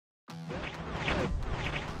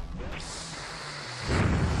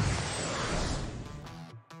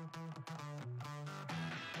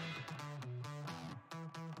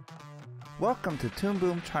Welcome to Toon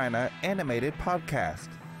Boom China Animated Podcast.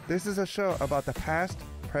 This is a show about the past,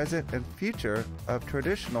 present, and future of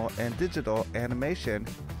traditional and digital animation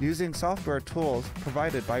using software tools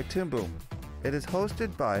provided by Toon Boom. It is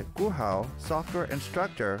hosted by Gu Hao, software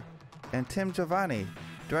instructor, and Tim Giovanni,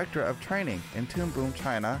 director of training in Toon Boom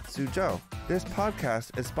China, Suzhou. This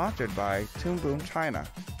podcast is sponsored by Toon Boom China.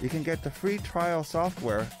 You can get the free trial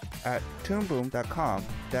software at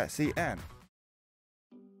toonboom.com.cn.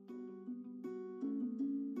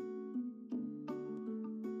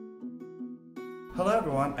 Hello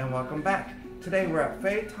everyone and welcome back. Today we're at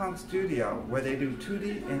Feitong Studio where they do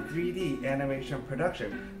 2D and 3D animation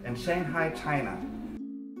production in Shanghai, China.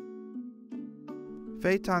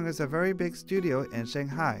 Feitong is a very big studio in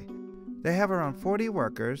Shanghai. They have around 40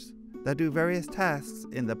 workers that do various tasks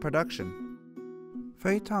in the production.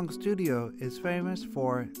 Feitong Studio is famous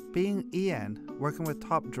for being Ian working with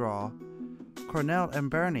Top Draw, Cornell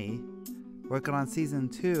and Bernie working on Season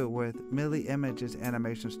 2 with Millie Images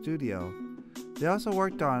Animation Studio. They also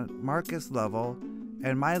worked on Marcus Level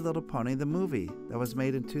and My Little Pony the movie that was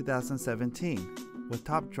made in 2017 with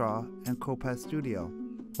Top Draw and Copa Studio.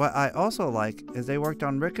 What I also like is they worked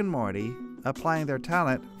on Rick and Morty, applying their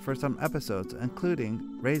talent for some episodes, including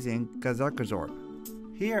Raising Gazarkazort.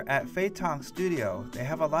 Here at Feitong Studio, they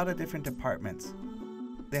have a lot of different departments.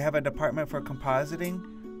 They have a department for compositing,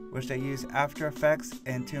 which they use After Effects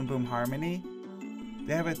and Toon Boom Harmony.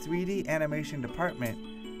 They have a 3D animation department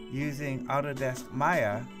using Autodesk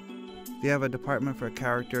Maya. They have a department for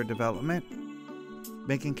character development,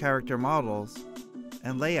 making character models,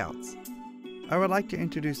 and layouts. I would like to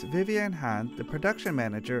introduce Vivian Han, the production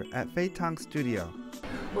manager at Feitong Studio.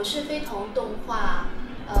 我是飞同动画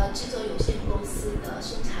制作有限公司的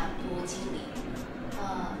生产部经理，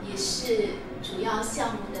也是主要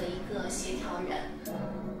项目的一个协调人。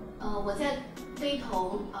我在飞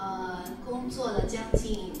同工作了将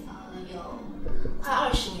近有快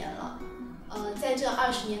20年了。在这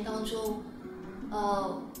20年当中，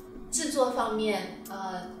制作方面，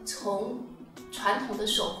从传统的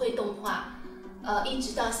手绘动画，一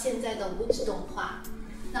直到现在的无纸动画。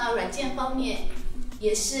那软件方面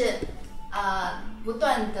也是不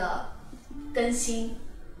断的更新。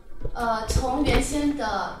从原先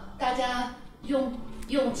的大家用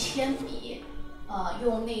铅笔，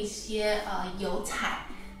用那些油彩，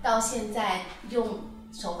到现在用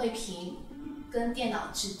手绘屏跟电脑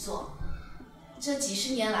制作。这几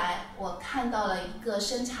十年来，我看到了一个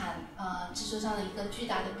生产制作上的一个巨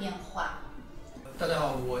大的变化。大家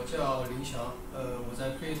好，我叫林翔，我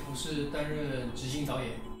在飞同是担任执行导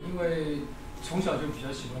演。因为从小就比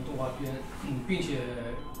较喜欢动画片，并且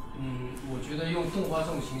我觉得用动画这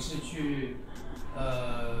种形式去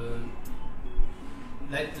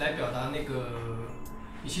来表达那个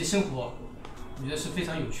一些生活，我觉得是非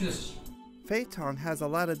常有趣的事情。Feitong has a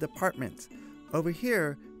lot of departments. Over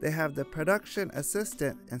here, they have the production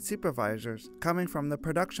assistant and supervisors coming from the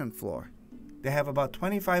production floor. They have about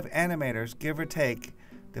 25 animators, give or take,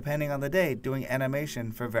 depending on the day, doing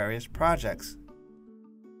animation for various projects.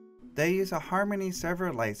 They use a Harmony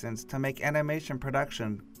server license to make animation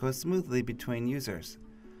production go smoothly between users.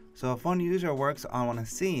 So if one user works on a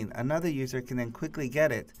scene, another user can then quickly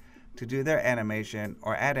get it to do their animation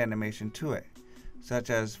or add animation to it, such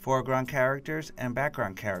as foreground characters and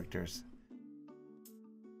background characters.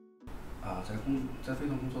 在飞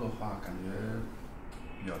同工作的话，感觉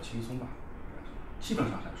比较轻松吧，基本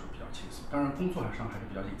上来说比较轻松。当然，工作上还是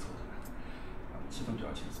比较紧凑的，气氛比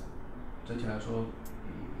较轻松。整体来说，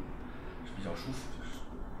是比较舒服，就是。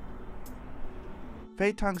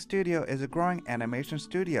Feitong Studio is a growing animation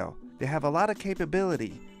studio. They have a lot of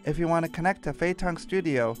capability. If you want to connect to Feitong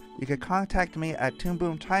Studio, you can contact me at Toon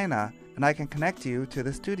Boom China, and I can connect you to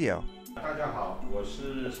the studio. 大家好，我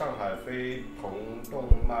是上海飞同动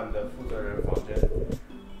漫的负责人方真，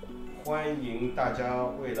欢迎大家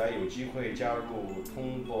未来有机会加入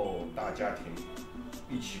通报大家庭，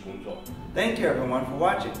一起工作。Thank you everyone for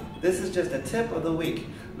watching. This is just a tip of the week.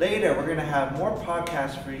 Later, we're going to have more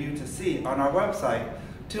podcasts for you to see on our website,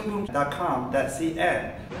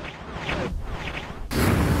 toonboom.com.cn.